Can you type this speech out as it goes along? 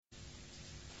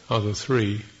other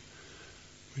three,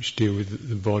 which deal with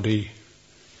the body,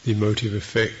 the emotive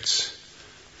effects,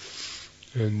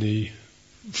 and the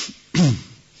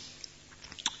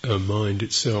mind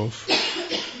itself.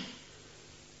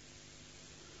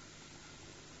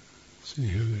 So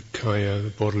you have the kaya, the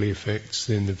bodily effects,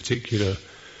 then the particular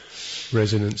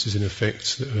resonances and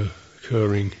effects that are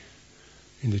occurring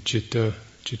in the citta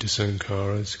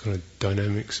sankharas, kind of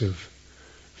dynamics of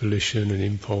volition and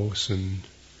impulse and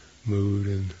mood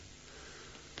and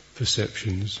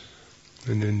perceptions.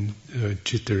 And then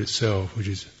citta itself, which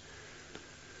is,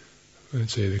 I'd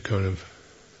say, the kind of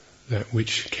that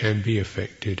which can be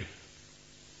affected.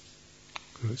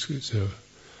 So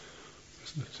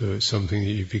it's something that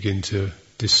you begin to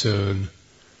discern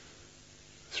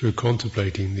through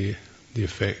contemplating the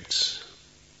effects,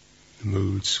 the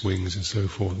mood swings and so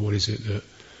forth. What is it that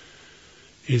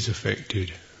is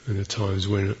affected? And the times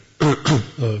when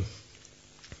the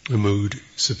mood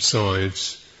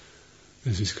subsides,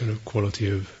 there's this kind of quality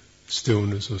of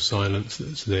stillness or silence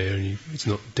that's there, and it's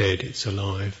not dead, it's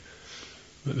alive.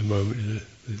 At the moment,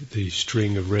 the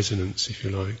string of resonance, if you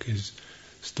like, is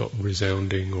stopped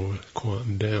resounding or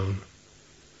quietened down.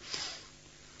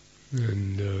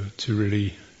 And to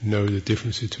really know the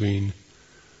difference between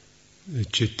the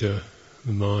citta,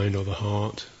 the mind or the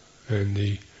heart, and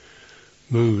the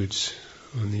moods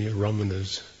and the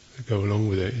aramanas that go along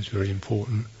with it is very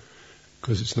important,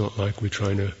 because it's not like we're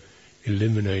trying to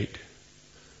eliminate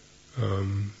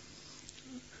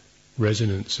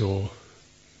resonance or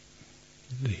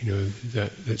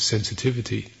that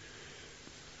sensitivity.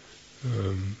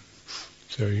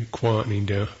 So quietening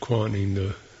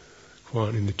the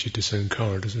citta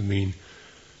sankhara doesn't mean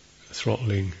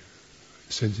throttling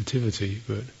sensitivity,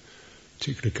 but a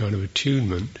particular kind of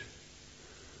attunement,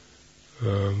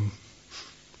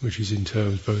 which is in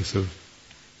terms both of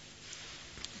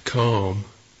calm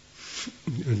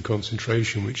and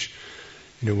concentration, which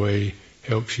in a way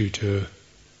helps you to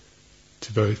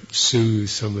both soothe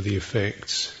some of the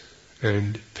effects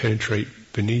and penetrate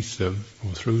beneath them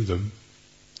or through them.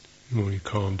 The more you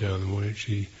calm down, the more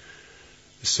actually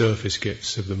the surface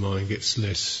of the mind gets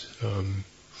less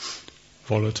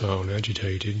volatile and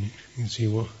agitated. You can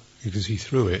see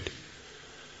through it.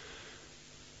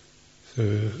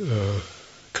 So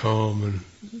calm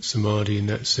and samadhi in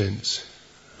that sense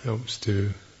helps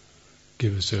to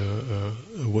give us a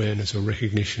awareness, a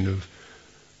recognition of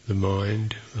the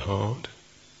mind, the heart.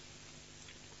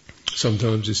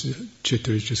 Sometimes this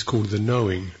citta is just called the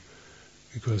knowing,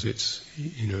 because it's,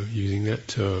 using that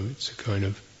term, it's a kind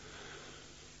of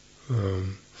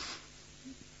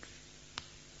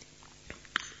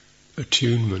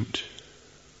attunement.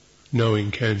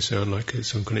 Knowing can sound like it's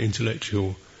some kind of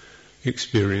intellectual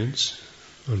experience,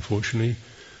 unfortunately,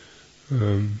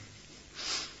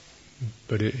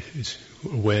 but it's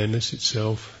awareness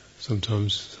itself.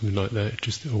 Sometimes something like that,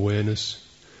 just awareness,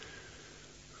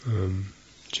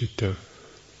 citta.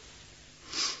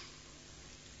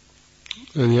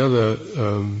 And the other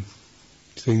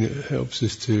thing that helps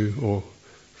us or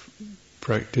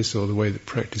practice, or the way that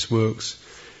practice works,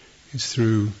 is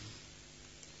through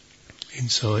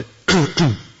insight,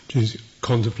 just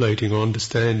contemplating or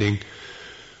understanding,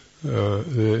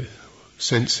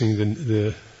 sensing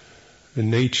the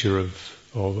nature of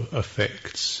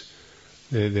effects,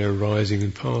 their arising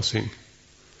and passing.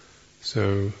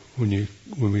 So when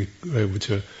we're able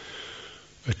to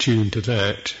attune to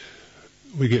that,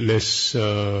 we get less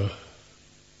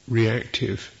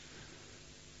reactive,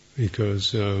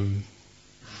 because a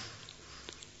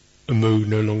mood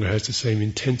no longer has the same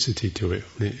intensity to it.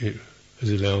 When it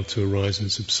is allowed to arise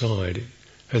and subside, it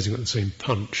hasn't got the same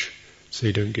punch, so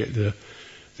you don't get the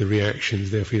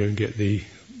reactions, therefore you don't get the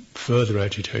further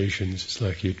agitations. It's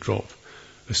like you drop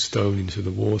a stone into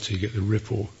the water, you get the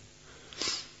ripple,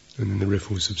 and then the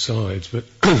ripple subsides. But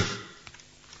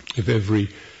if every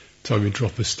time you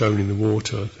drop a stone in the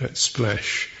water, that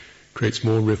splash creates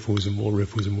more ripples and more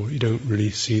ripples and more, you don't really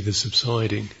see the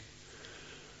subsiding.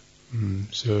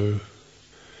 So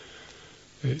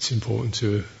it's important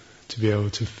to be able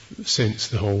to sense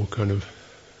the whole kind of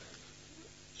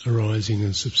arising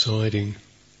and subsiding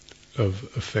of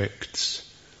effects.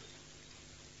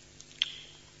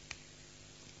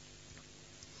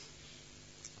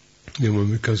 Then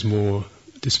one becomes more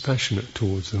dispassionate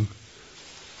towards them,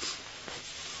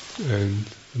 and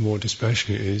the more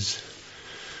dispassionate it is,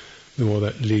 the more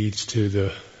that leads to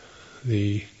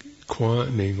the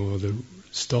quietening or the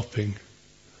stopping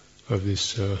of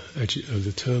this of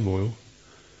the turmoil.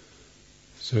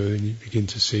 So then you begin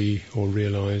to see or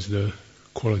realise the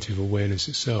quality of awareness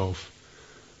itself,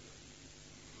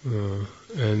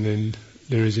 and then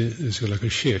there's like a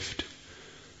shift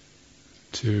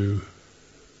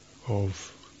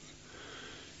of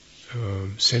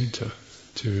center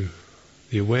to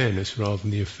the awareness rather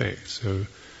than the effect. So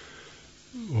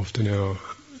often our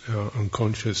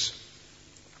unconscious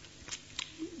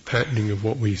patterning of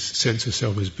what we sense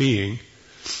ourselves as being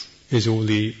is all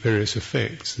the various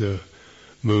effects, the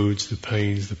moods, the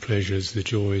pains, the pleasures, the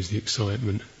joys, the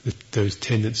excitement, those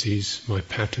tendencies. My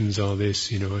patterns are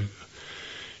this, I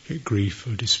get grief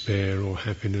or despair or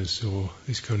happiness or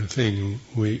this kind of thing.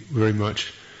 We very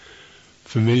much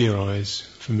familiar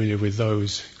with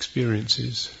those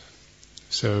experiences.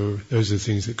 So those are the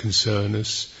things that concern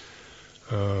us,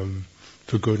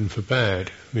 for good and for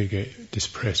bad. We get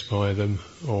depressed by them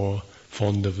or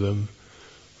fond of them,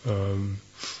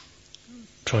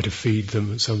 try to feed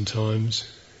them sometimes.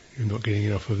 You're not getting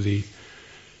enough of the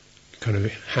kind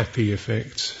of happy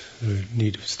effects,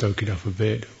 need to stoke it up a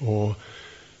bit, or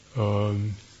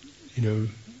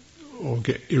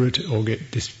get irritated or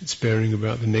get despairing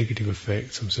about the negative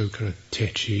effects. I'm so kind of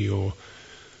tetchy or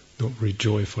not very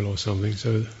joyful or something.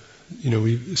 So,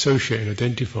 we associate and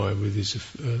identify with these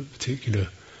particular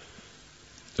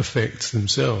effects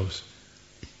themselves.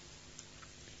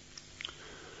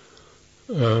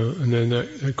 And then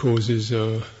that causes,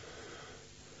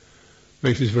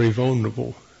 makes us very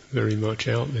vulnerable, very much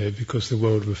out there, because the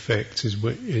world of effects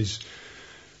is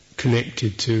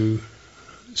connected to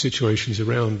situations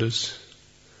around us,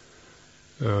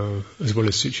 as well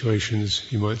as situations,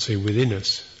 you might say, within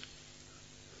us.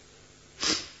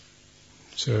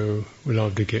 So we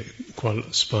love to get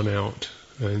quite spun out,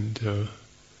 and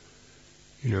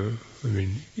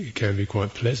it can be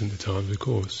quite pleasant at times, of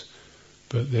course,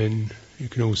 but then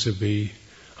it can also be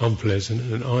unpleasant,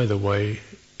 and either way,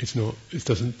 it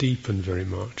doesn't deepen very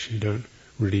much. You don't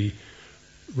really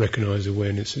recognise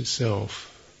awareness itself,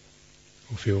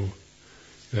 or feel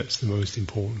that's the most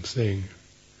important thing.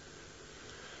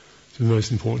 So the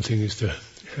most important thing is to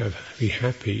be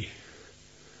happy,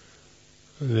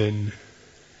 and then,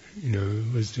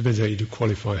 it depends how you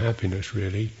qualify happiness,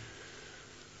 really.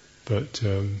 But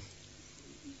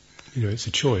it's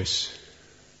a choice.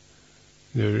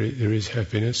 There is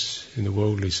happiness in the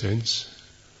worldly sense.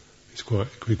 It can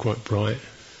be quite bright,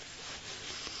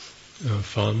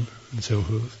 fun, and so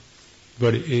forth.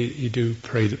 But you do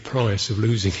pay the price of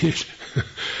losing it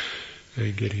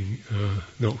and getting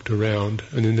knocked around.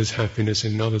 And then there's happiness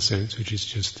in another sense, which is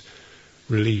just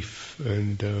relief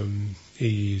and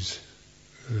ease,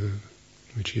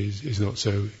 which is not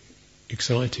so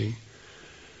exciting,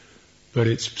 but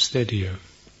it's steadier.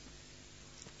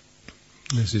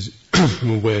 This is from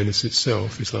awareness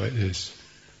itself. It's like this.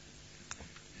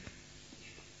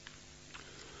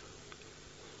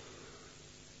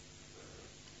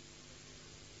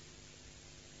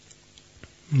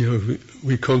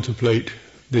 We contemplate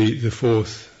the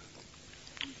fourth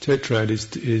Tetrad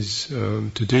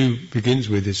begins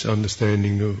with this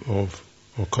understanding of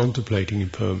or contemplating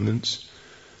impermanence,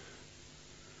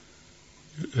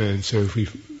 and so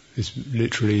it's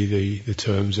literally the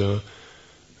terms are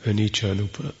anicca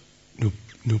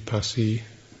nupassi,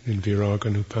 and viraga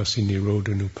nupassi,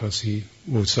 nirodha nupassi,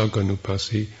 or sagga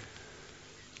nupassi.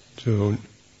 So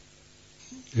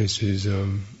this is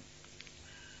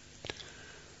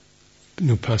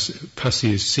nupassi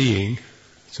is seeing.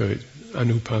 So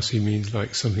anupassi means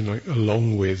like something like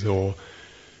along with or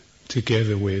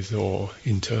together with or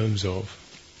in terms of.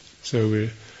 So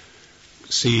we're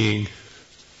seeing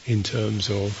in terms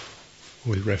of,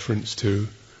 with reference to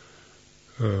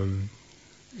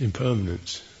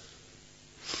impermanence.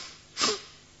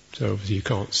 So obviously you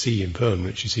can't see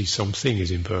impermanence, you see something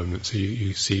is impermanent. So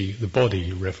you see the body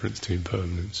in reference to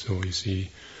impermanence, or you see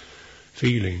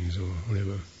feelings or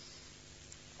whatever.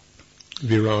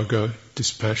 Viraga,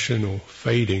 dispassion or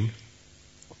fading.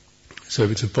 So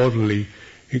if it's a bodily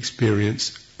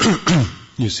experience,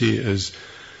 you see it as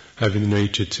having the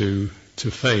nature to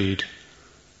fade,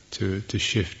 to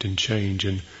shift and change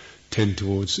and tend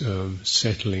towards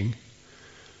settling.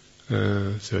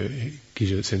 So it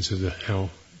gives you a sense of how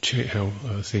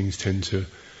things tend to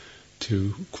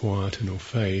quieten or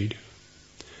fade.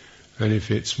 And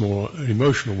if it's more an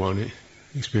emotional one, it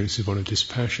experiences one of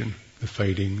dispassion. The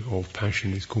fading of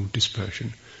passion is called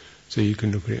dispassion. So you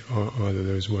can look at it either of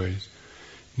those ways.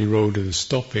 Nirodha, the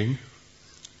stopping,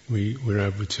 we're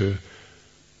able to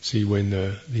see when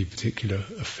the particular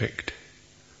effect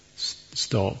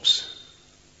stops,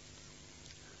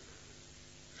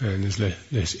 and there's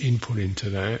less input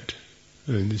into that.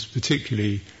 And it's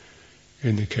particularly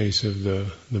in the case of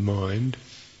the mind,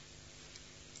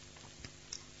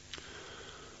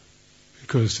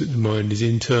 because the mind is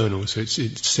internal, so it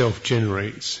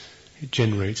self-generates. It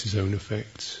generates its own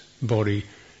effects. The body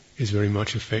is very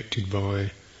much affected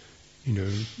by,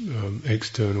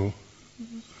 external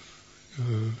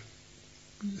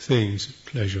things,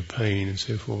 pleasure, pain, and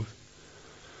so forth.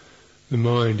 The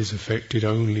mind is affected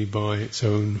only by its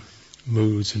own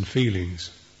moods and feelings,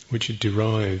 which it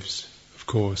derives, of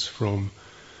course, from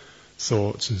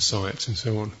thoughts and sights and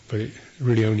so on, but it's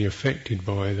really only affected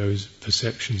by those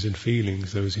perceptions and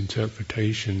feelings, those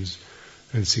interpretations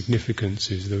and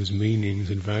significances, those meanings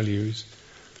and values,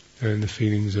 and the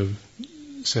feelings of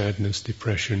sadness,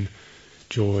 depression,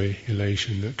 joy,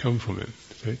 elation that come from it.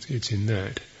 So it's in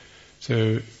that.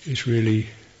 So it's really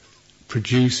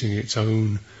producing its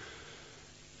own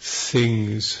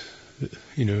things,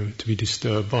 to be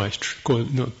disturbed by. It's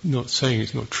not saying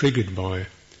it's not triggered by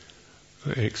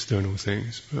external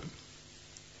things,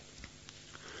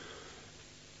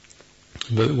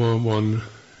 but one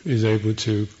is able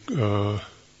to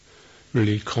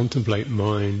really contemplate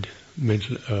mind,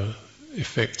 mental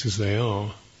effects as they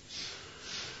are,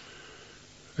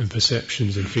 and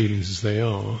perceptions and feelings as they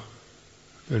are,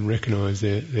 and recognise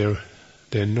they're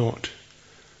not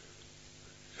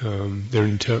their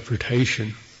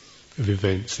interpretation of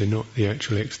events. They're not the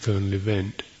actual external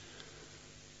event.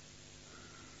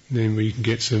 Then we can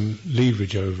get some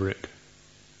leverage over it.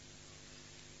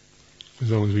 As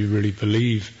long as we really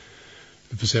believe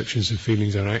the perceptions and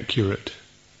feelings are accurate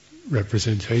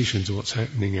representations of what's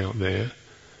happening out there,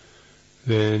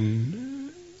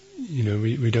 then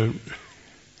we don't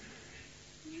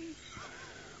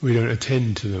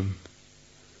attend to them.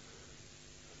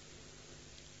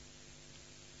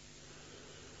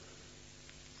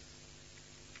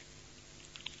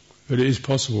 But it is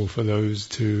possible for those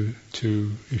to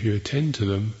if you attend to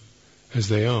them as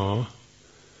they are,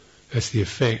 that's the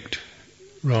effect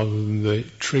rather than the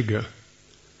trigger.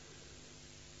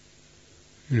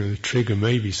 The trigger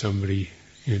may be somebody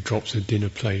drops a dinner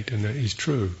plate, and that is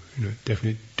true.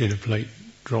 Definitely dinner plate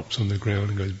drops on the ground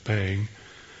and goes bang.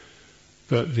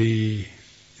 But the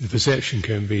perception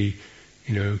can be,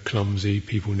 clumsy.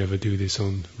 People never do this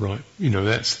on right.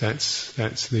 That's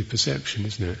the perception,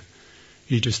 isn't it?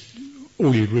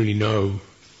 All you really know,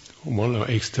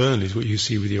 externally, is what you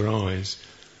see with your eyes.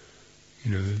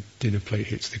 The dinner plate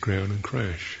hits the ground and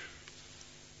crash.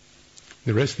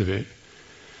 The rest of it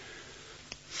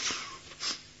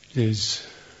is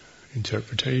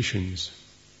interpretations.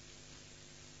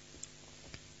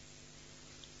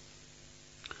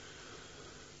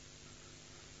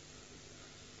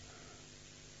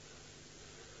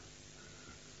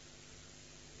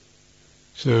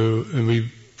 So, and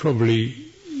we probably,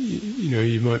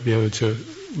 you might be able to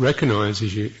recognise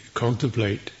as you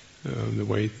contemplate the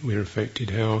way we're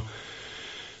affected, how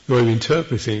the way we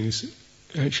interpret things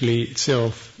actually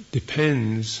itself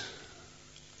depends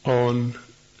on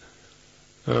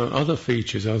other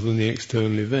features other than the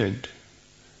external event.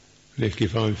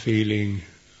 If I'm feeling,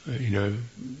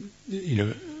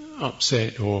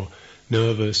 upset or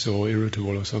nervous or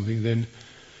irritable or something, then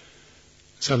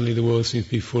suddenly the world seems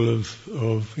to be full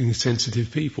of insensitive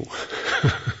people.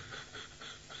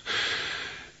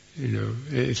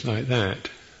 It's like that.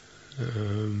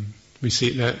 We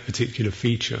see that particular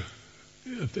feature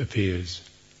appears.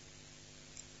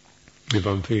 If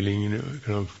I'm feeling,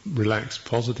 kind of relaxed,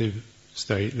 positive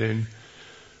state, then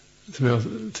somehow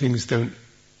things don't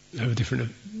have a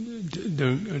different,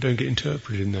 don't get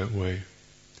interpreted in that way.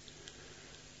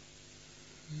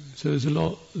 So there's a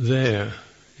lot there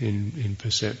in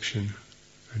perception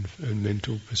and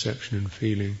mental perception and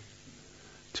feeling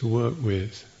to work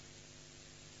with.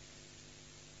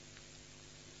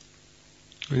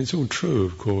 And it's all true,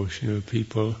 of course.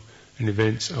 People and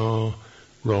events are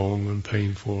wrong and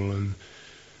painful and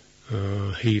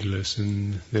heedless,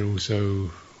 and they're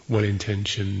also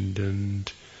well-intentioned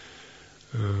and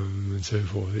so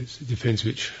forth. It depends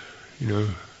which,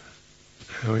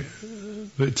 how it.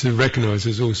 But to recognise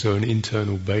there's also an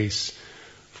internal base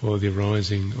for the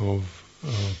arising of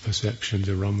perceptions,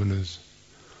 aramanas,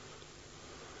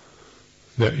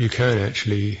 that you can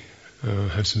actually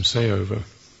have some say over.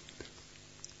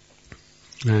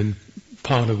 And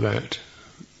part of that,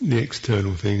 the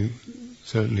external thing,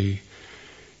 certainly,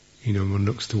 one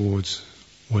looks towards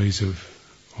ways of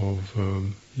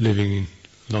living in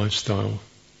lifestyle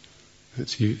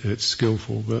that's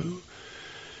skillful, but the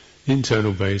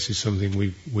internal base is something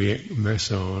we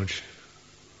massage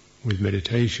with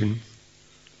meditation,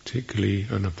 particularly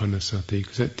Anapanasati,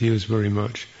 because that deals very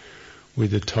much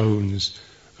with the tones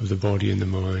of the body and the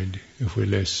mind. If we're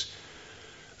less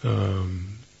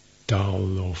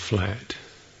dull or flat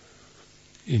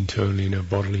internally in our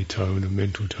bodily tone and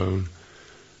mental tone,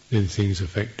 then things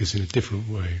affect us in a different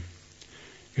way.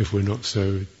 If we're not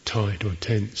so tight or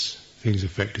tense, things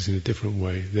affect us in a different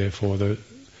way. Therefore,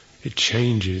 it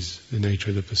changes the nature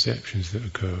of the perceptions that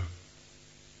occur.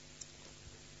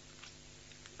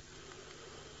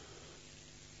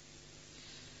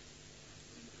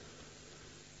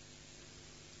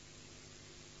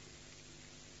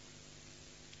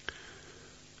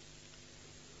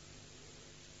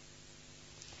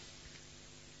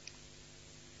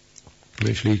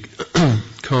 Actually,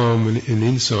 calm and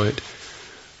insight,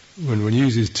 when one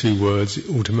uses two words, it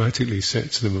automatically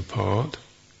sets them apart,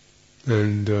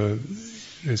 and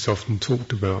it's often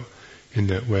talked about in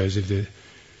that way, as if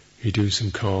you do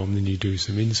some calm, then you do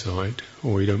some insight,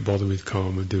 or you don't bother with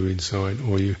calm and do insight,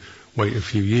 or you wait a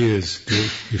few years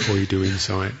before you do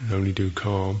insight and only do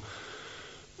calm,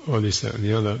 or this, that, and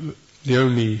the other. The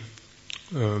only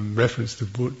reference the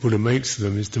Buddha makes to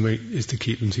them is to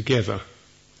keep them together.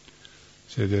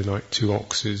 So they're like two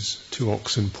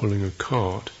oxen pulling a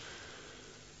cart.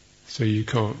 So you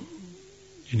can't,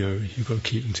 you've got to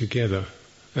keep them together.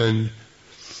 And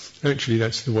actually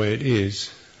that's the way it is,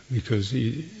 because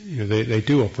they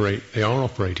are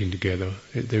operating together.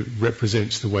 It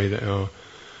represents the way that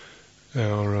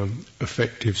our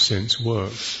affective sense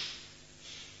works.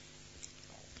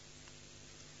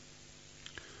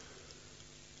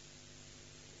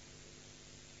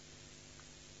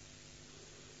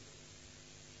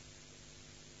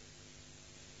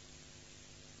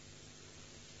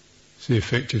 So the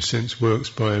affective sense works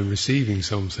by receiving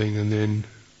something and then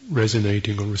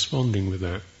resonating or responding with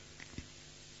that.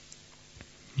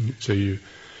 So you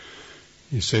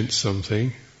sense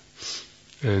something,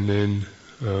 and then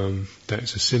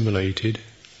that's assimilated,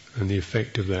 and the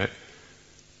effect of that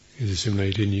is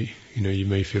assimilated. And you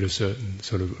may feel a certain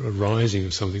sort of arising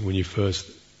of something when you first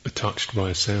are touched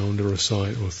by a sound or a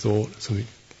sight or a thought. Something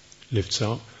lifts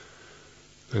up,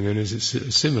 and then as it's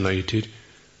assimilated,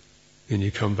 then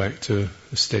you come back to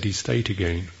a steady state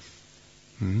again.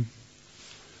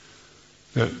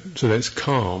 So that's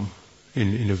calm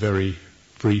in a very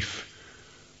brief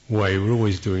way. We're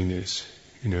always doing this.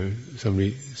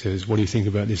 Somebody says, "What do you think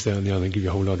about this, that, and the other?" And give you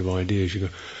a whole lot of ideas. You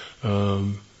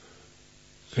go,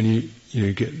 and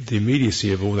you get the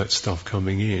immediacy of all that stuff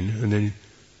coming in, and then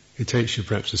it takes you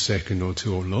perhaps a second or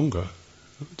two or longer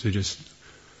to just.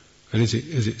 And as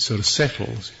it sort of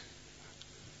settles,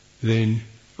 then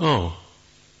from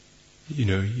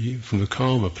the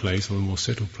calmer place or the more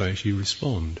settled place, you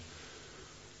respond.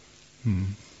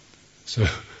 So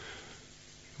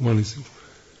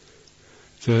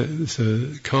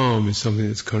calm is something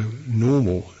that's kind of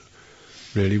normal,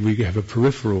 really. We have a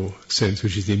peripheral sense,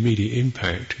 which is the immediate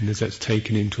impact, and as that's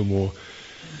taken into a more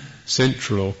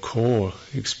central or core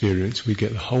experience, we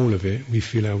get the whole of it, we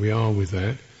feel how we are with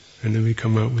that, and then we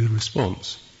come out with a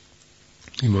response.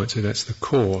 You might say that's the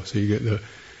core, so you get the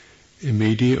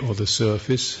immediate or the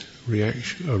surface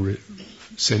reaction or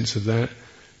sense of that.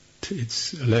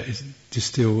 It's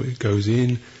distilled, it goes in,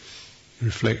 you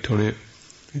reflect on it,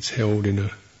 it's held in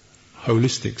a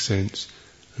holistic sense,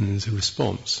 and there's a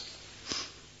response.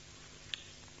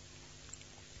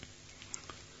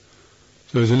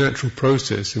 So there's a natural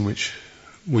process in which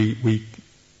we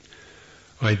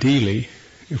ideally,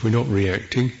 if we're not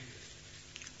reacting,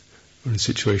 when a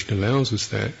situation allows us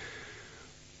that,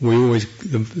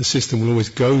 the system will always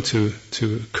go to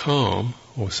calm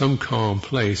or some calm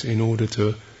place in order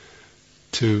to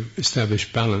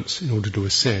establish balance, in order to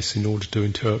assess, in order to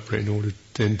interpret, in order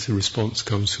then the response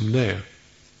comes from there.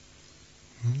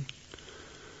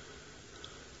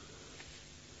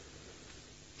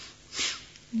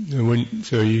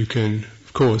 So you can,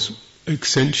 of course,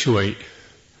 accentuate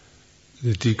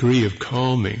the degree of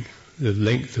calming, the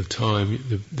length of time,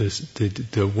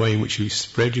 the way in which you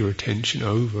spread your attention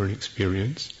over an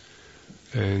experience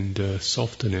and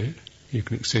soften it. You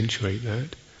can accentuate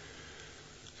that.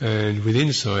 And with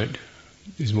insight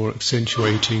is more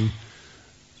accentuating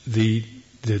the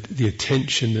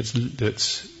attention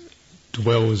that's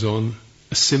dwells on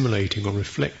assimilating or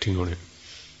reflecting on it.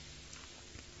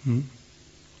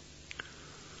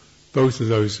 Both of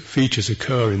those features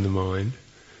occur in the mind,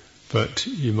 but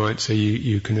you might say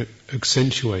you can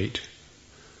accentuate.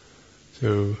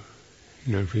 So,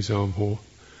 for example,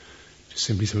 just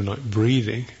simply something like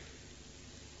breathing.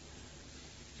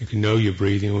 You can know you're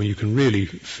breathing, or you can really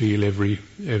feel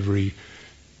every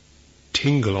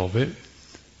tingle of it,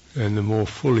 and the more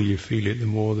fully you feel it, the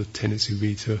more the tendency will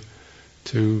be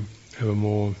to have a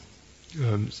more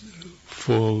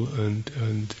full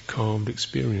and calmed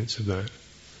experience of that.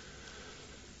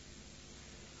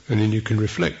 And then you can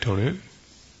reflect on it,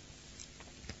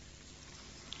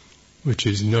 which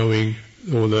is knowing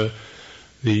all the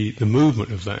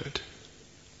movement of that.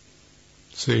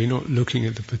 So you're not looking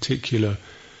at the particular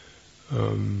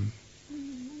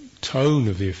tone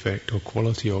of the effect or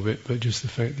quality of it, but just the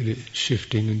fact that it's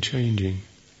shifting and changing.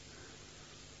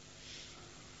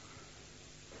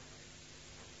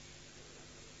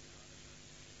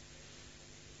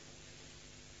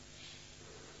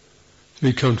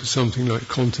 We come to something like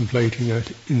contemplating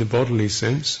that in the bodily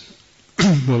sense.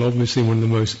 Well, obviously one of the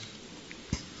most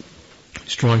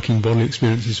striking bodily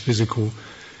experiences is physical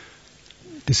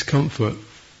discomfort.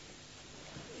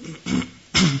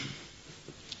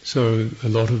 So a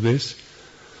lot of this,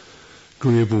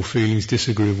 agreeable feelings,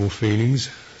 disagreeable feelings.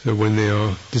 So when there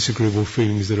are disagreeable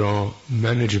feelings that are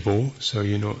manageable, so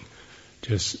you're not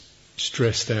just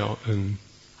stressed out and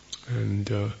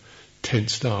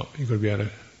tensed up, you've got to be able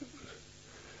to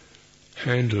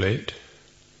handle it,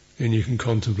 then you can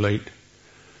contemplate,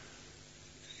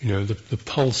 the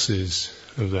pulses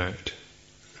of that,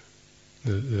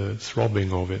 the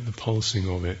throbbing of it, the pulsing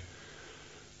of it.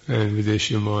 And with this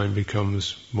your mind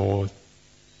becomes more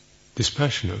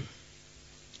dispassionate,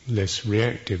 less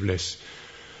reactive, less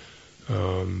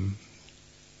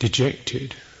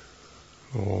dejected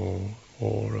or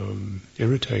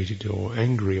irritated or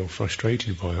angry or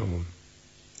frustrated by it all.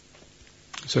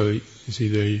 So you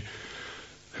see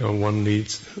how one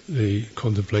leads the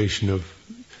contemplation of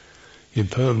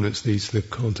impermanence leads to the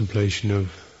contemplation of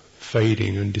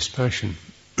fading and dispassion.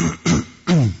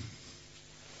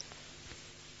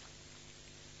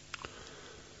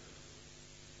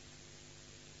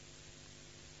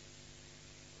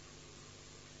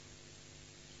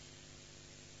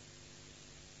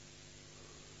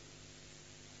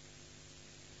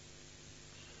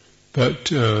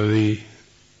 But in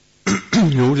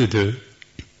order to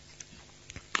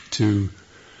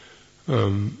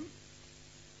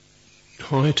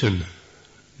heighten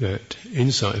that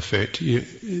insight effect,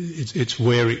 it's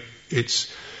where it's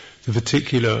the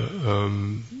particular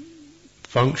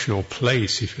function or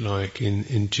place, if you like,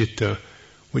 in citta,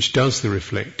 which does the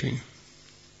reflecting.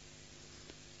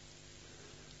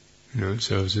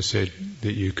 So as I said,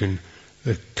 that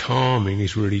the calming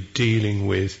is really dealing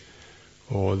with,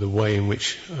 or the way in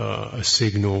which a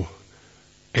signal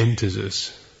enters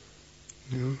us.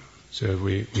 So if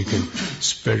we can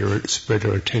spread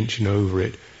our attention over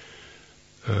it,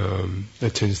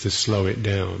 that tends to slow it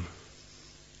down.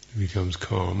 It becomes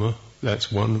calmer. That's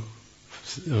one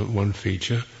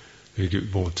feature. We give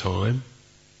it more time.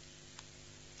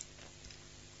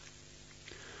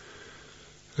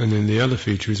 And then the other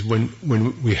feature is when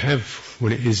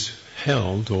it is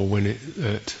held, or when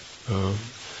that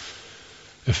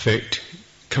effect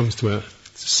comes to a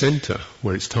centre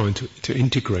where it's time to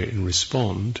integrate and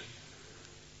respond,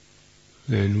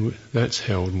 then that's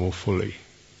held more fully.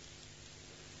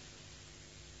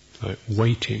 Like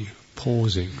waiting,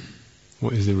 pausing.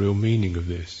 What is the real meaning of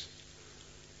this?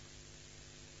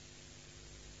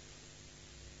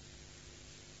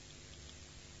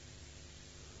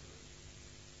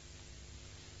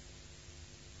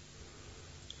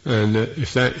 And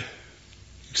if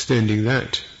extending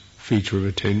that feature of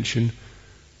attention,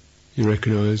 you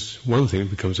recognise one thing that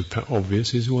becomes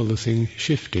obvious is, the thing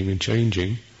shifting and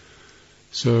changing,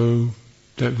 so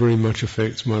that very much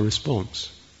affects my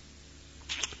response.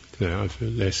 So I feel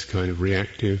less kind of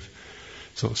reactive,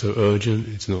 it's not so urgent,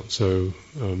 it's not so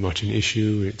much an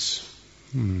issue, it's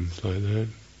like that.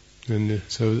 And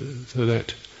so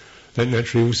that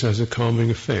naturally also has a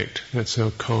calming effect. That's how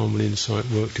calm and insight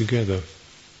work together.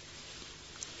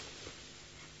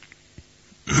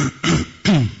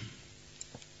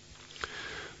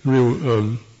 The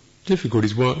real difficulty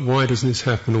is why doesn't this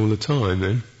happen all the time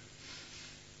then?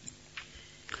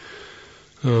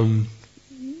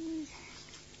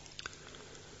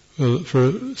 Well, for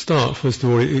a start, first of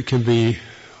all, it can be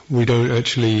we're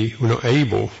not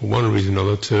able, for one reason or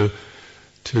another,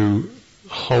 to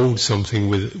hold something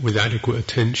with adequate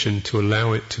attention to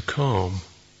allow it to calm.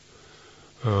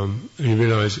 And you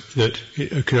realise that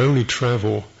it can only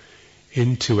travel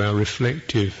into our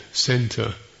reflective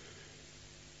centre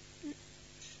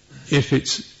if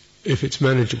it's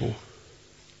manageable,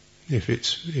 if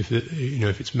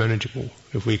it's manageable,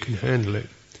 if we can handle it.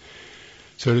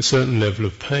 So at a certain level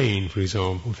of pain, for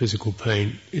example, physical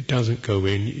pain, it doesn't go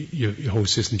in. Your whole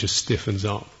system just stiffens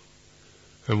up,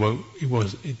 and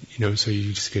so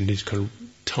you just get in this kind of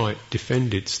tight,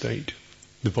 defended state.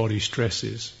 The body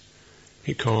stresses;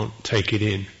 it can't take it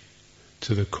in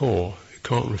to the core. It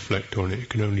can't reflect on it. It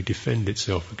can only defend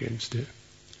itself against it.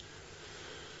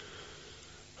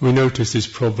 We notice this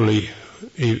probably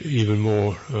even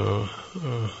more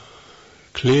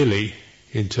clearly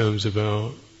in terms of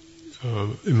our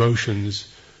emotions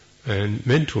and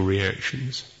mental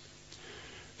reactions.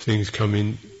 Things come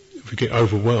in, if we get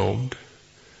overwhelmed,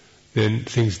 then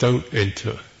things don't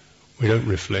enter. We don't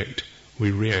reflect,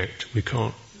 we react.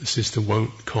 The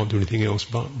system can't do anything else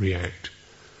but react.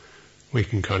 We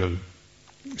can kind of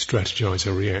strategize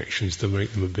our reactions to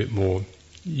make them a bit more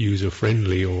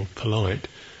user-friendly or polite,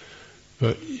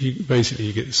 but basically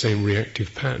you get the same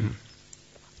reactive pattern.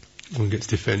 One gets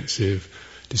defensive,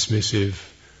 dismissive,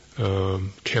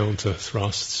 counter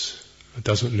thrusts,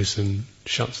 doesn't listen,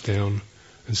 shuts down,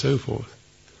 and so forth.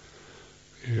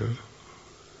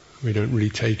 We don't really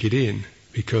take it in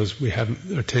because our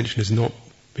attention has not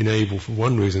been able, for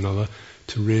one reason or another,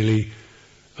 to really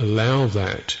allow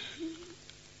that,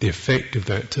 the effect of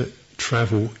that, to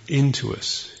travel into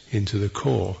us, into the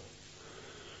core.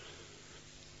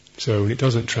 So when it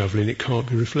doesn't travel in, it can't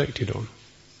be reflected on.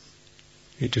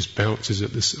 It just bounces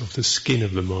off the skin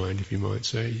of the mind, if you might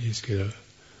say. You just get a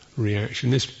reaction.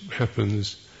 This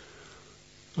happens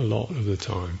a lot of the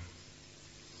time.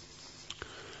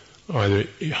 Either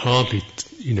it hardly,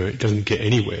 it doesn't get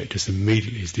anywhere, it just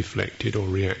immediately is deflected or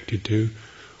reacted to,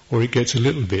 or it gets a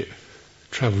little bit,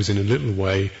 travels in a little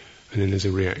way, and then there's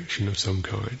a reaction of some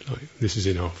kind, like, this is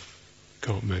enough,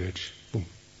 can't manage, boom.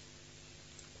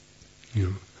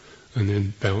 And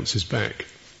then bounces back.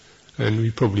 And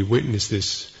we probably witness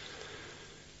this,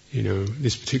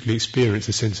 this particular experience,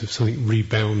 a sense of something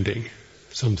rebounding,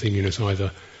 something in us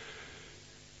either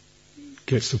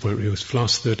gets to the point where it was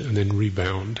flustered and then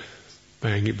rebound,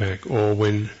 bang it back, or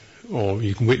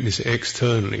you can witness it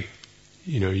externally.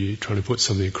 You're trying to put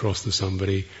something across to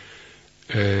somebody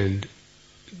and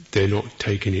they're not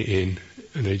taking it in,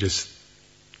 and they just,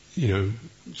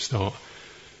 start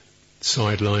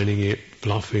sidelining it,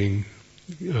 bluffing,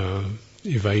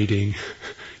 evading,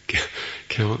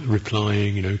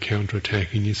 replying,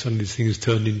 counter-attacking. Suddenly this thing has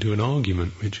turned into an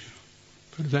argument,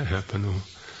 how does that happen? Or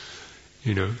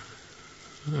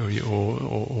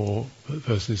the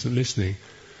person isn't listening.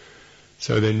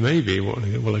 So then maybe what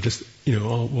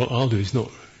I'll do is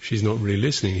she's not really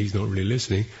listening, he's not really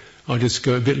listening, I'll just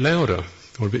go a bit louder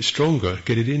or a bit stronger,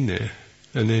 get it in there,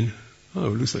 and then, it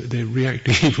looks like they're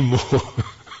reacting even more.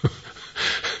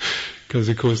 Because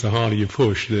of course the harder you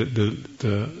push,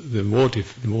 the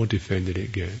more defended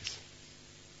it gets.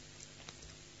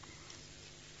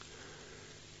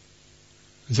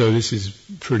 So this is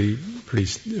pretty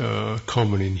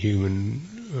common in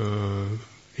human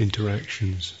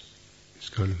interactions, this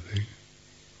kind of thing,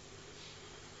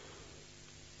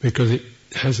 because it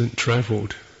hasn't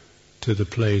travelled to the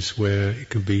place where it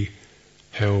can be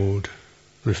held,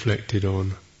 reflected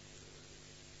on,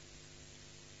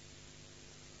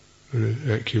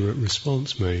 an accurate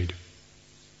response made.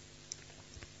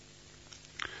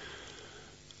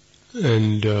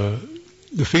 And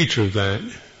the feature of that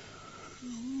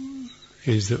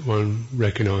is that one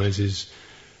recognises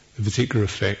the particular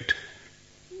effect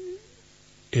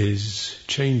is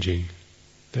changing.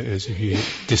 That is, if you get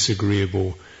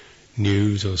disagreeable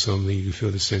news or something, you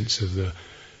feel the sense of the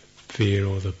fear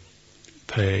or the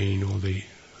pain or the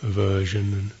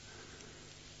aversion,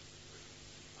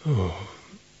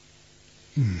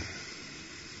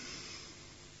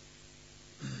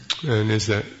 and as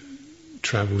that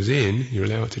travels in, you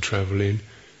allow it to travel in,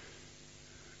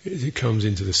 as it comes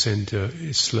into the centre,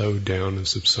 it's slowed down and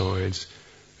subsides,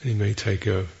 and it may take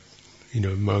a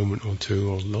moment or two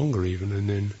or longer even, and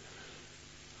then,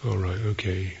 all right,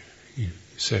 okay, you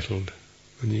settled,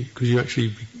 and because you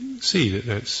actually see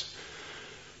that's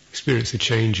experience the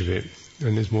change of it,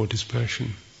 and there's more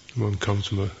dispassion. One comes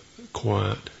from a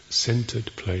quiet,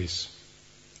 centred place,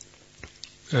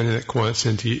 and in that quiet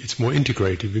centre, it's more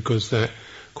integrated because that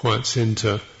quiet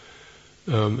centre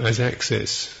has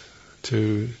access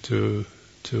to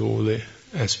all the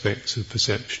aspects of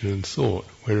perception and thought,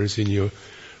 whereas in your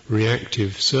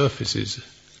reactive surfaces,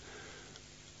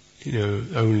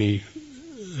 only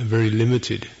a very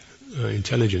limited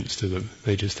intelligence to them.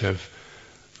 They just have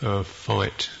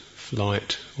fight,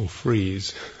 flight, or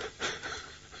freeze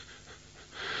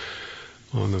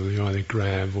on them. They either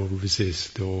grab or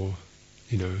resist, or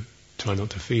try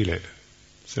not to feel it.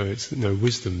 So it's no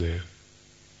wisdom there.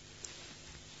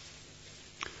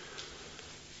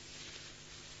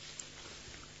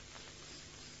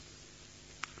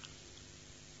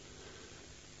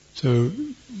 So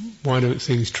why don't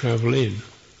things travel in?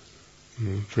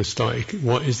 For a start,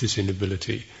 what is this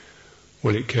inability?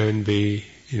 Well, it can be,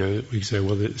 we can say,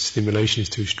 well, the stimulation is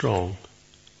too strong.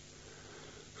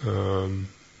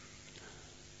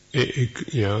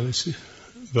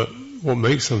 But what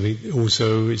makes something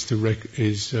also is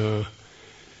too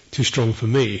strong for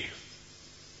me.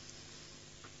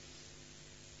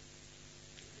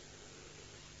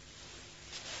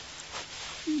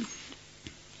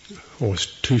 or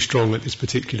too strong at this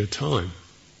particular time.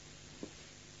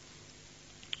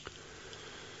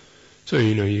 So,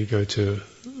 you go to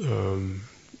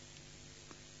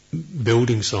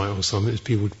building site or something, there's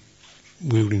people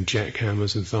wielding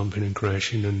jackhammers and thumping and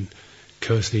crashing and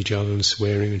cursing each other and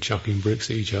swearing and chucking bricks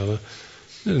at each other.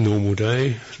 It's a normal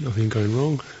day, nothing going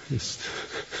wrong. Just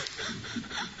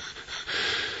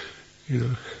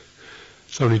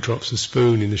somebody drops a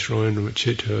spoon in the shrine room at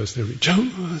Cittaviveka, they'll be,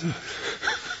 jump!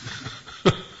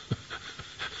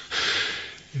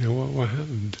 What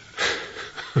happened?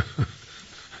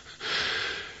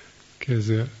 Because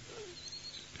you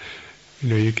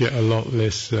get a lot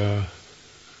less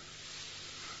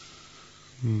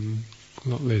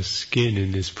skin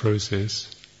in this process,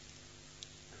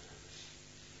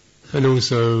 and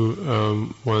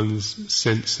also one's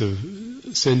sense of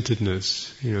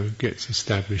centeredness, gets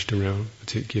established around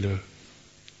particular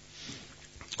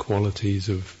qualities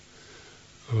of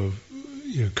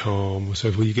calm or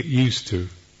so forth. You get used to,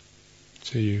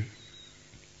 so you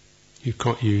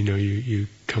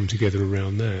come together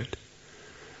around that.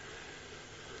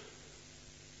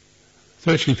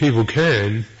 So actually, people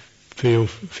can feel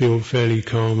fairly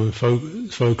calm and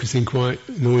focused in quite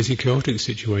noisy, chaotic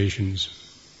situations.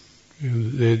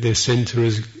 Their centre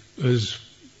has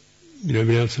been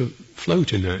able to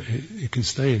float in that. It can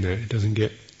stay in that. It doesn't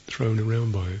get thrown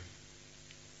around by it.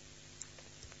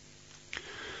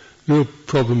 The real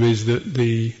problem is that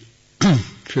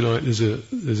if you like, there's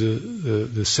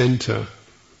the centre,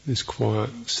 this quiet,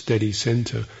 steady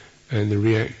centre, and the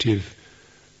reactive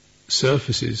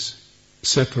surfaces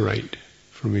separate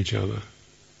from each other.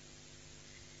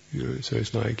 So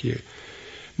it's like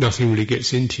nothing really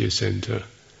gets into your centre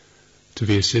to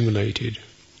be assimilated.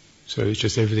 So it's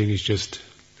just everything is just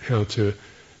how to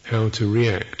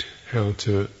react, how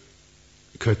to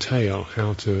curtail,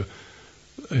 how to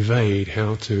evade,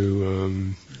 how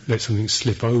to let something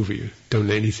slip over you. Don't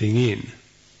let anything in.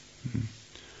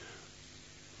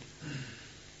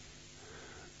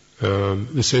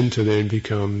 The centre then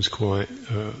becomes quite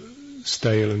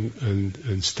stale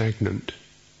and stagnant,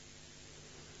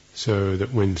 so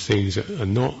that when things are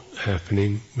not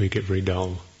happening, we get very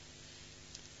dull.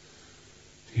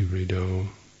 You're very dull,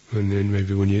 and then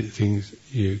maybe when things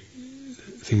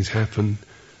happen,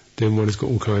 then one has got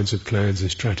all kinds of plans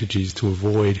and strategies to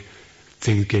avoid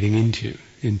things getting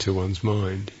into one's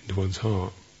mind, into one's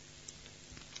heart.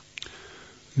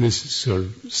 And this sort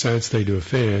of sad state of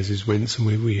affairs is when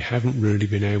we haven't really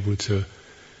been able to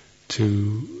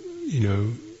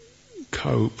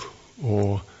cope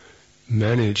or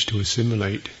manage to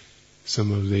assimilate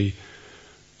some of the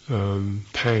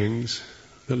pangs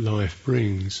that life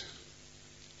brings.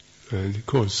 And of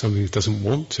course, something that doesn't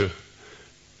want to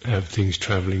have things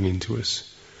travelling into us,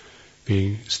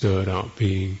 being stirred up,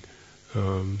 having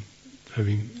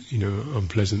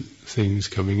unpleasant things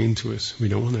coming into us. We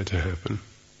don't want that to happen.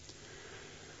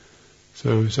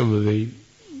 So some of the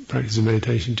practice of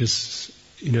meditation just,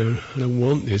 I don't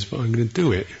want this, but I'm going to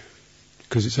do it,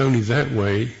 because it's only that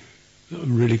way that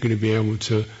I'm really going to be able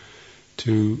to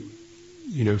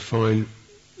find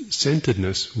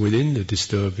centeredness within the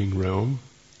disturbing realm.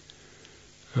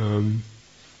 And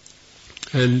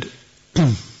then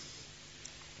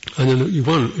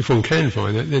if one can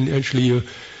find that, then actually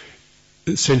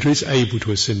the centre is able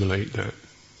to assimilate that.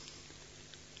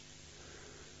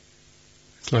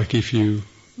 It's like if you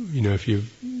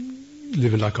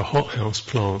live like a hothouse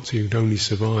plant, so you can only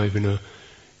survive in a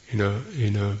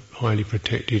highly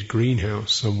protected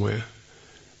greenhouse somewhere,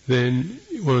 then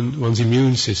one's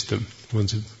immune system,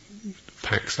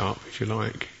 packs up, if you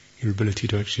like. Your ability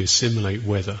to actually assimilate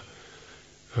weather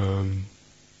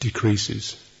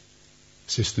decreases.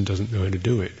 The system doesn't know how to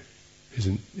do it,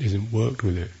 isn't worked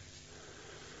with it,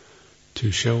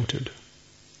 too sheltered.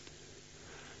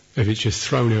 If it's just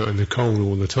thrown out in the cold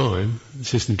all the time, the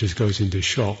system just goes into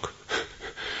shock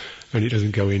and it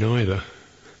doesn't go in either.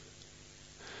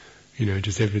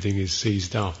 Just everything is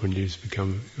seized up and you just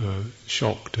become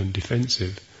shocked and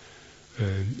defensive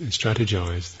and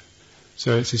strategized.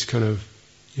 So it's this kind of,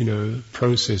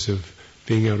 process of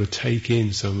being able to take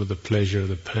in some of the pleasure,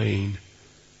 the pain,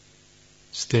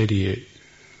 steady it,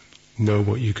 know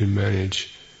what you can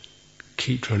manage,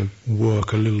 keep trying to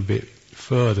work a little bit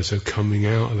further, so coming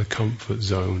out of the comfort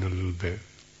zone a little bit,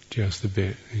 just a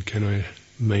bit. And can I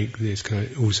make this? Can I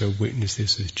also witness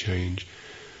this as change?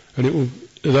 And it will,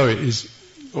 although it is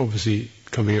obviously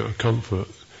coming out of comfort,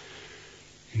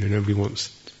 nobody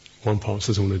wants, one part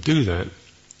doesn't want to do that.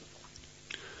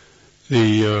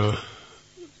 The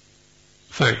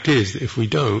fact is that if we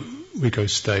don't, we go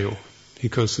stale,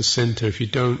 because the centre, if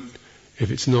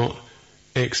it's not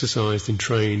exercised and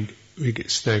trained we get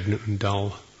stagnant and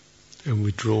dull and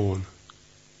withdrawn.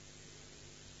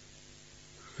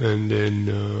 And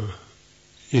then,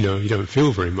 you don't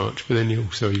feel very much, but then you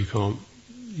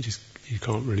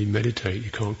can't really meditate,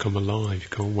 you can't come alive, you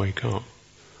can't wake up.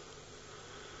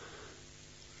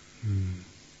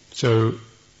 So,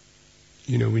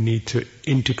 we need to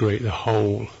integrate the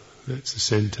whole, that's the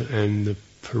centre, and the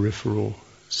peripheral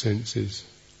senses.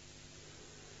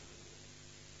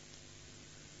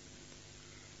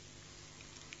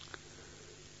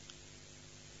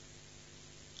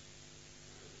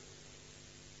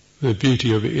 The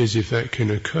beauty of it is, if that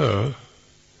can occur,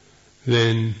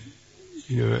 then,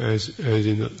 as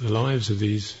in the lives of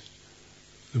the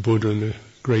Buddha and the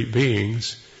great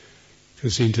beings, they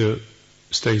seem to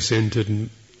stay centred and,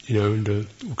 under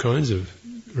all kinds of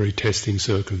very testing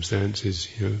circumstances,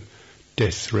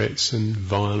 death threats and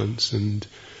violence and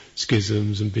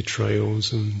schisms and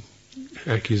betrayals and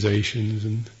accusations,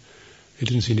 and it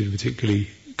didn't seem to be a particularly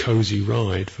cosy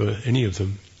ride for any of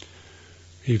them.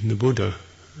 Even the Buddha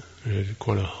had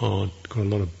quite a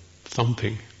lot of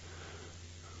thumping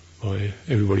by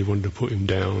everybody wanted to put him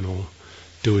down or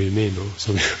do him in or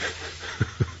something.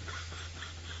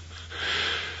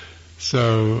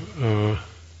 So,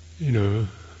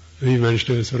 he managed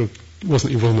to he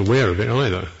wasn't aware of it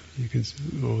either.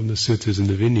 The suttas and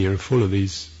the Vinaya are full of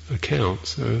these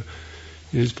accounts, so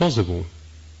it's possible.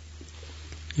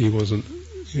 He wasn't,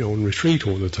 on retreat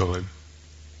all the time.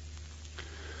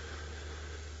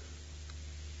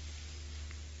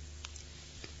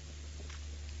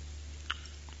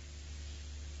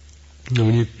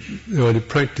 When you're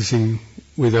practicing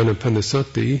with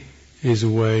Anapanasati is a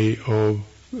way of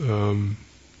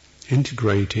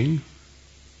integrating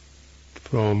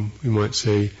from, we might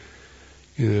say,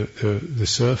 the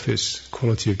surface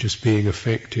quality of just being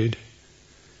affected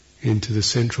into the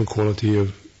central quality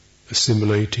of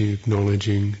assimilating,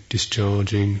 acknowledging,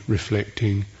 discharging,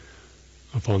 reflecting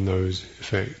upon those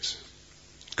effects,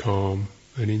 calm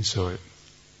and insight.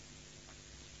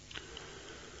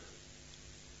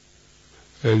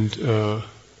 And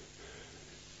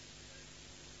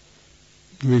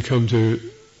we come to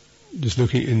just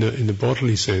looking in the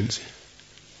bodily sense,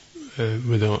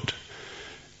 without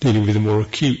dealing with the more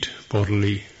acute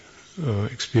bodily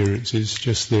experiences,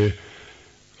 just the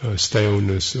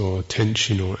staleness or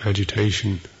tension or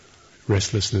agitation,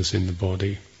 restlessness in the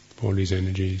body's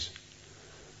energies.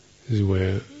 This is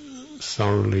where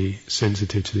thoroughly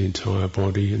sensitive to the entire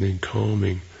body, and then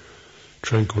calming,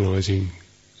 tranquilizing,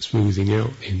 smoothing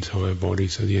out the entire body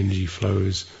so the energy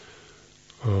flows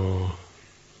are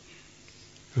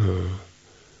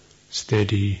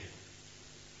steady,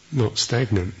 not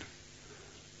stagnant,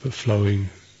 but flowing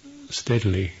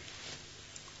steadily.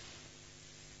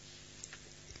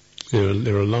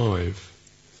 They're alive,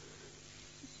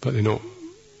 but they're not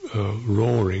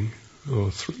roaring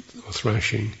or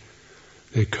thrashing.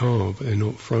 They're calm, but they're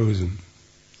not frozen.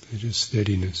 They're just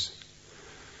steadiness.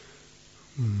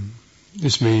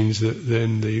 This means that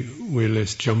then we're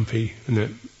less jumpy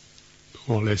and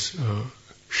less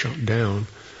shut down,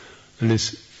 and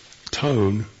this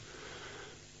tone,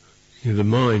 the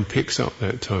mind picks up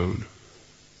that tone,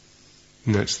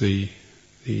 and that's the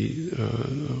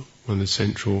one of the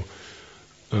central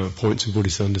points of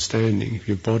Buddhist understanding. If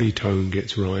your body tone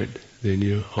gets right, then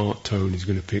your heart tone is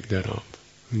going to pick that up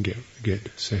and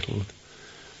get settled,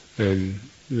 and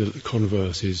the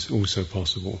converse is also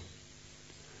possible.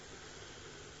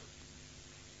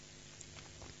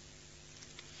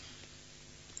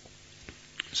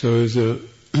 So as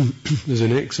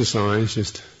an exercise,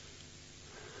 just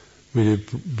with your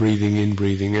breathing in,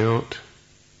 breathing out,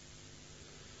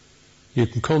 you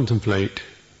can contemplate,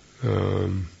 we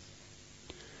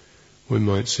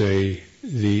might say,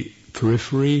 the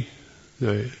periphery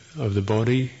of the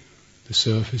body, the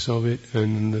surface of it,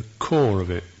 and the core of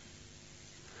it,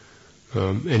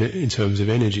 in terms of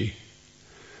energy.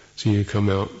 So you come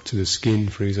out to the skin,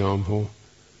 for example,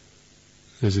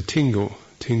 there's a tingling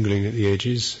at the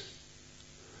edges,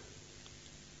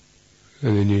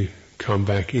 and then you come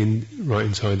back in, right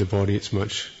inside the body, it's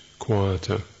much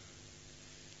quieter.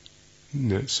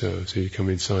 So you come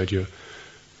inside your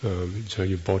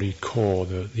body core,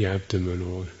 the abdomen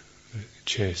or the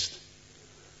chest.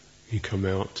 You come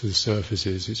out to the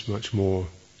surfaces, it's much more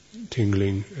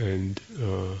tingling and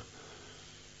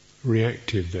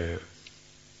reactive there.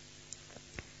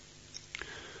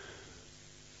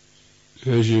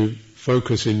 As you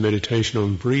focus in meditation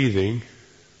on breathing,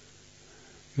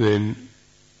 then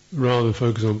rather than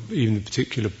focus on even the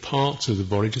particular parts of the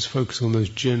body, just focus on those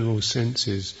general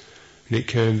senses. And it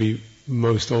can be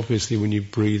most obviously when you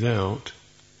breathe out,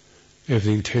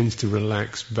 everything tends to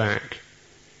relax back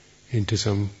into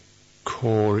some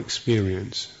core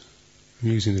experience. I'm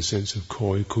using the sense of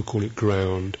core, you could call it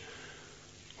ground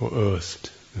or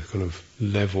earthed, the kind of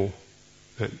level,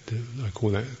 that I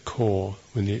call that core,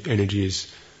 when the energy is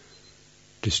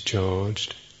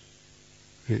discharged,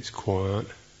 it's quiet,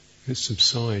 it's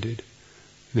subsided.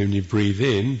 And then when you breathe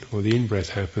in, or the in-breath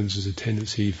happens, there's a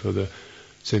tendency for the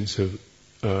sense of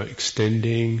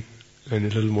extending, and a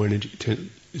little more energy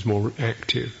is more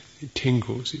active. It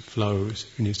tingles, it flows,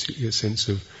 and you get a sense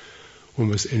of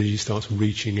almost energy starts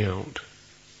reaching out,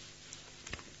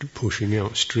 pushing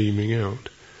out, streaming out.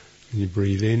 And you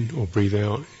breathe in or breathe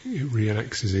out, it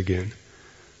relaxes again.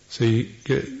 So you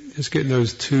just get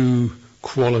those two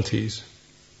qualities,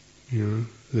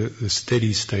 the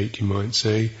steady state, you might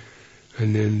say,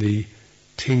 and then the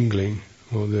tingling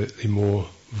or the more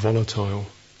volatile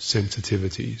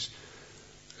sensitivities.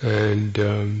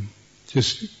 And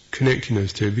just connecting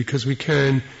those two, because we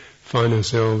can find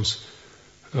ourselves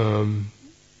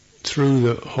through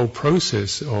the whole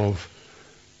process of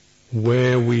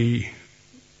where we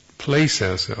place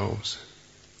ourselves,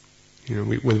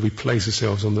 whether we place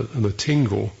ourselves on the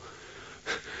tingle,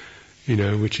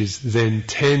 which is then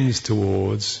tends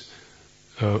towards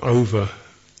over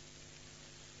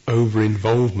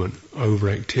involvement, over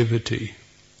activity,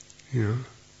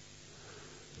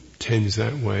 tends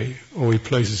that way, or we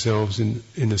place ourselves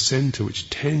in the centre, which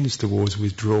tends towards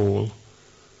withdrawal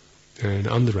and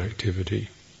underactivity,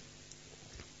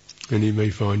 and you may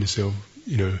find yourself,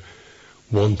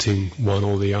 wanting one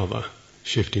or the other,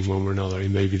 shifting one or another.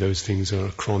 And maybe those things are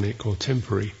chronic or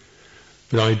temporary.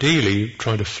 But ideally,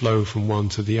 try to flow from one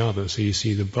to the other, so you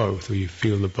see the both, or you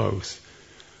feel the both,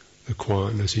 the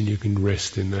quietness, and you can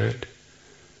rest in that.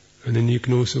 And then you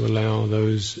can also allow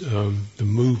those, the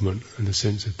movement and the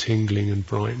sense of tingling and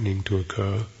brightening to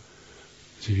occur,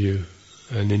 and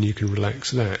then you can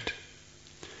relax that.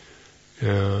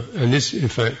 And this, in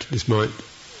fact, this might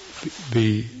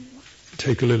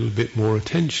take a little bit more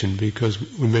attention, because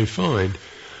we may find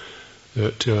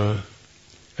that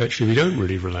actually we don't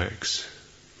really relax.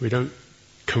 We don't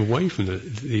come away from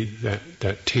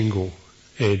that tingle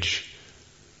edge.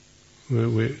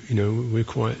 We're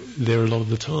quite there a lot of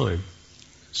the time.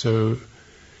 So,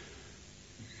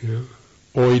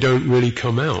 or you don't really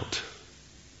come out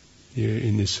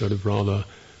in this sort of rather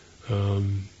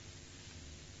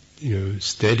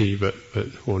steady,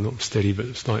 or not steady,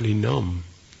 but slightly numb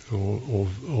or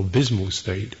abysmal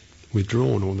state,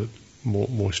 withdrawn all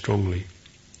more strongly.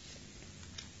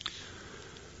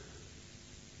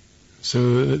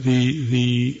 So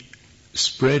the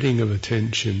spreading of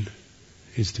attention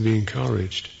is to be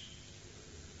encouraged.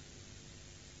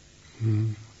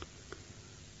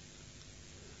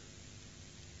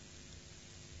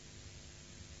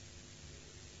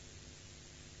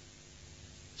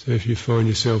 So if you find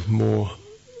yourself more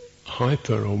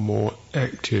hyper or more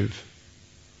active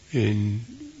in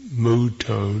mood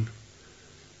tone,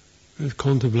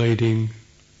 contemplating,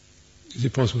 is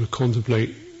it possible to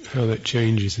contemplate how that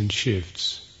changes and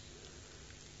shifts,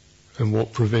 and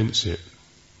what prevents it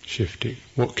shifting,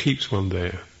 what keeps one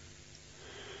there?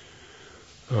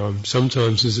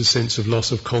 Sometimes there's a sense of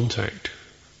loss of contact.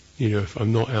 If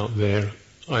I'm not out there,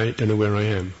 I don't know where I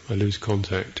am, I lose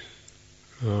contact.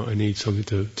 I need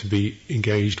something to be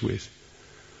engaged with.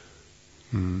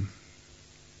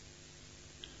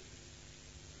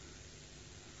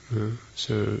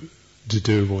 So to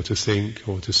do or to think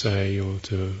or to say or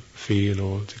to feel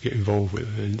or to get involved with,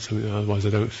 and something otherwise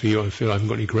I feel I haven't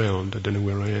got any ground, I don't know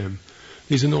where I am.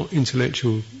 These are not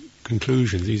intellectual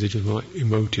conclusions, these are just like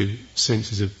emotive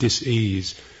senses of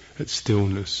dis-ease at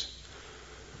stillness.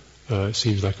 It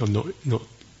seems like I'm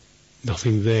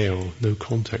nothing there, or no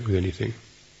contact with anything.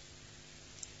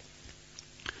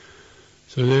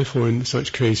 So therefore in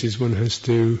such cases one has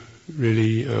to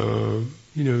really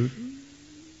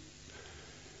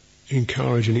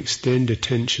encourage and extend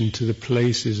attention to the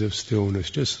places of stillness.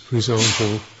 Just for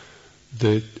example,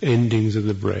 the endings of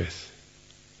the breath.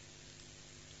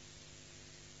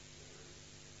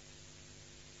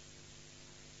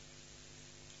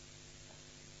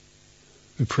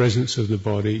 The presence of the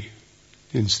body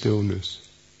in stillness.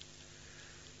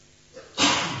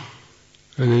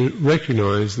 And then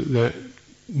recognize that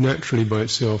naturally by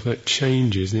itself that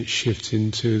changes and it shifts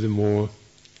into the more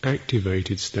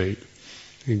activated state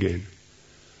again.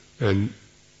 And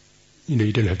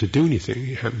you don't have to do anything,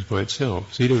 it happens by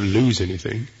itself, so you don't lose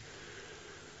anything.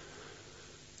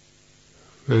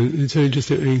 And so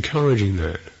just encouraging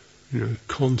that,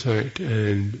 contact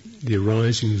and the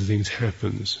arising of things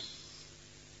happens.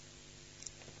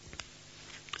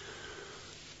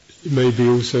 it may be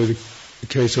also the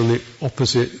case on the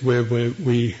opposite, where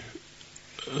we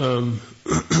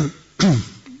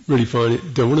really find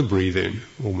it, don't want to breathe in,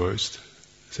 almost.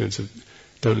 A sense of,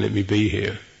 don't let me be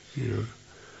here,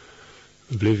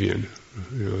 oblivion.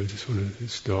 I just want to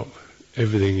stop.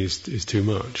 Everything is too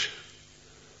much.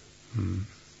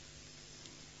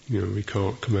 We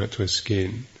can't come out to our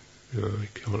skin. I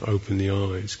can't open the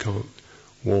eyes, can't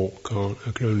walk,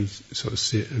 I can only sort of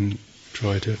sit and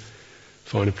try to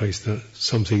find a place that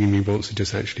something in me wants to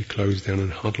just actually close down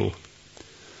and huddle.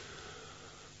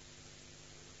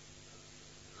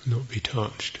 Not be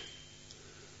touched.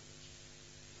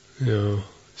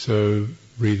 So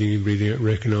breathing in, breathing out,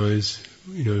 recognise,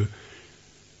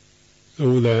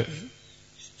 all that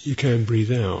you can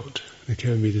breathe out. There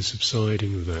can be the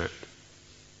subsiding of that.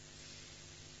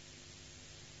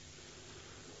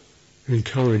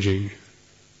 Encouraging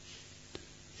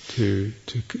to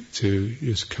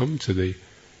just come to the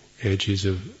edges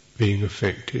of being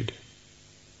affected.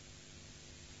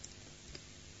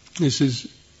 This is,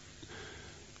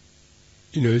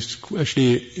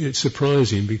 it's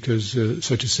surprising because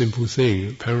such a simple thing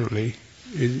apparently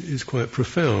is quite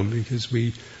profound, because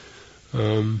we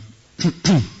you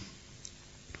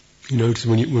notice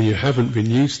when you haven't been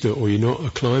used to it, or you're not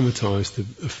acclimatized to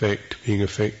being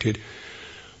affected,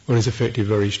 one is affected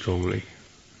very strongly.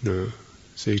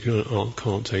 So you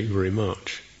can't take very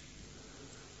much.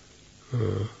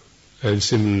 And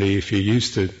similarly, if you're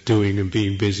used to doing and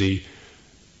being busy,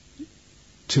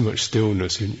 too much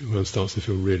stillness, one starts to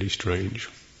feel really strange.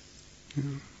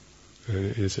 And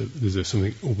there's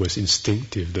something almost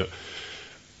instinctive that,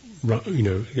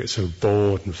 gets so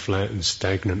bored and flat and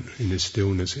stagnant in this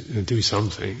stillness. Do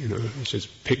something, it's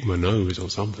just pick my nose or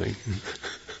something.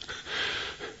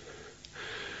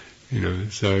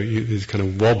 So there's kind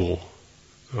of wobble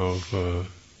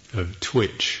of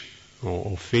twitch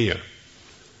or fear.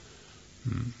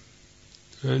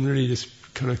 And really just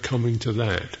kind of coming to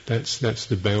that. That's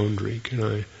the boundary. Can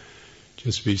I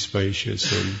just be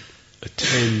spacious and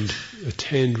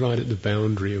attend right at the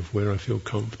boundary of where I feel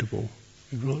comfortable?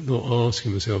 Not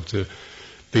asking myself to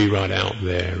be right out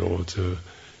there or to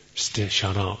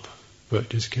shut up, but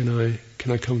just can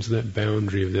I come to that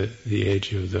boundary of the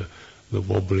edge of the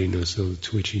wobbliness or the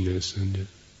twitchiness, and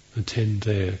attend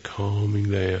there, calming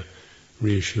there,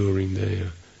 reassuring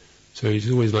there. So it's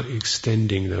always like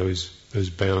extending those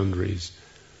boundaries,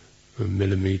 a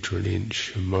millimetre, an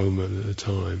inch, a moment at a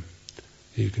time.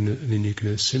 Then you can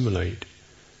assimilate,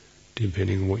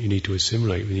 depending on what you need to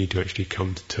assimilate. We need to actually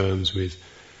come to terms with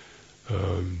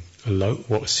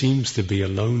what seems to be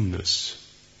aloneness.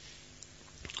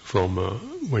 From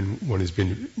when one has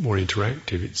been more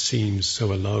interactive, it seems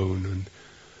so alone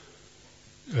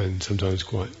and sometimes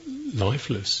quite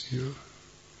lifeless.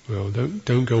 Well,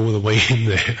 don't go all the way in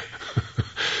there,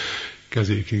 because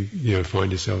you can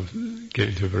find yourself get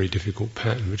into a very difficult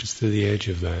pattern. But just to the edge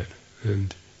of that,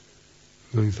 and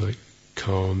things like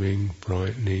calming,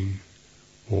 brightening,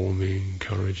 warming,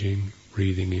 encouraging,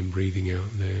 breathing in, breathing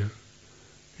out there.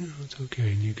 It's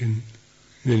okay, and you can.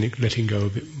 Then letting go a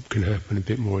bit can happen a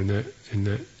bit more in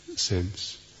that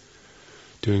sense.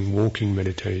 Doing walking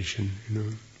meditation,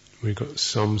 we've got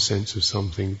some sense of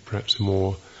something perhaps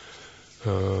more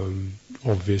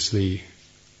obviously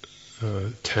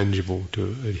tangible to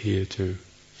adhere to.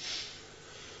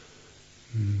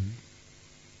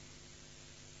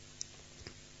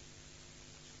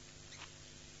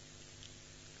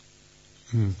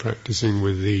 Practicing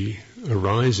with the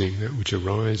arising, that which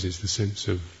arises, the sense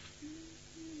of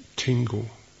tingle.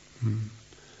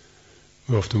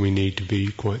 Often we need to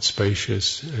be quite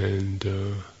spacious and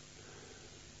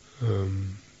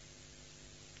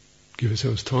give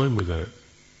ourselves time with that.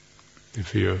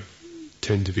 If you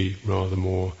tend to be rather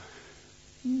more,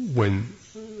 when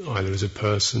either as a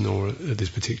person or at this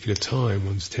particular time,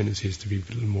 one's tendency is to be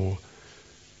a little more,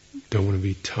 don't want to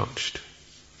be touched.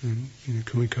 And,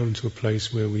 can we come to a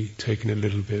place where we take in a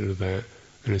little bit of that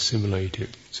and assimilate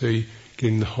it? So you're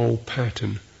getting the whole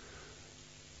pattern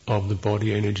of the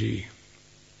body energy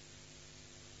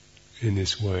in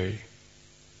this way.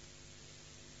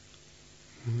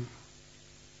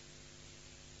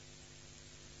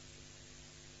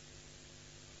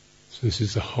 So this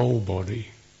is the whole body.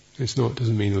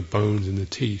 Doesn't mean the bones and the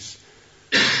teeth.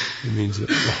 It means that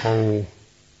the whole,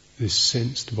 this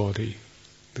sensed body,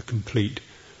 the complete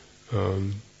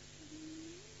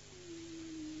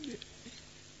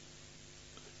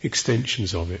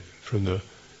extensions of it, from the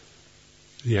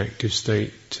active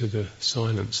state to the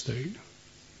silent state.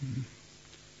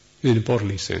 In a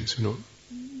bodily sense, we're not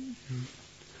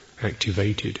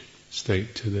activated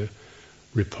state to the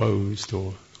reposed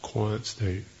or quiet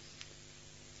state.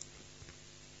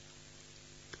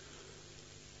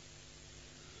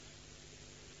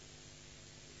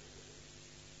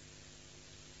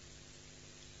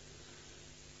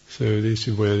 So this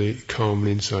is where the calm and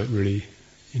insight really,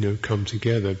 come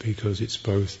together, because it's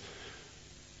both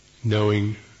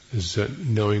knowing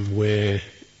where,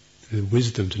 the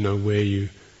wisdom to know where you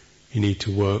need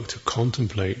to work to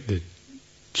contemplate the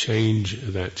change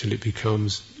of that till it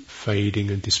becomes fading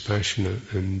and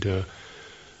dispassionate, and the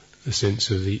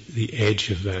sense of the edge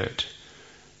of that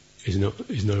is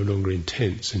no longer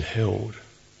intense and held.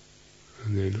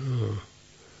 And then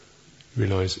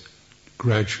realize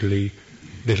gradually,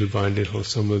 little by little,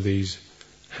 some of these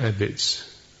habits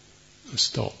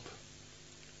stop.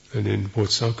 And in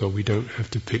Bodhisattva, we don't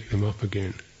have to pick them up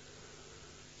again.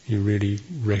 You really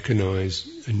recognize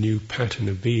a new pattern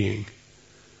of being.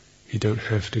 You don't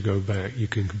have to go back. You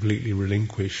can completely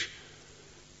relinquish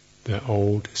that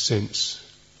old sense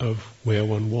of where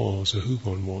one was or who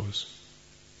one was.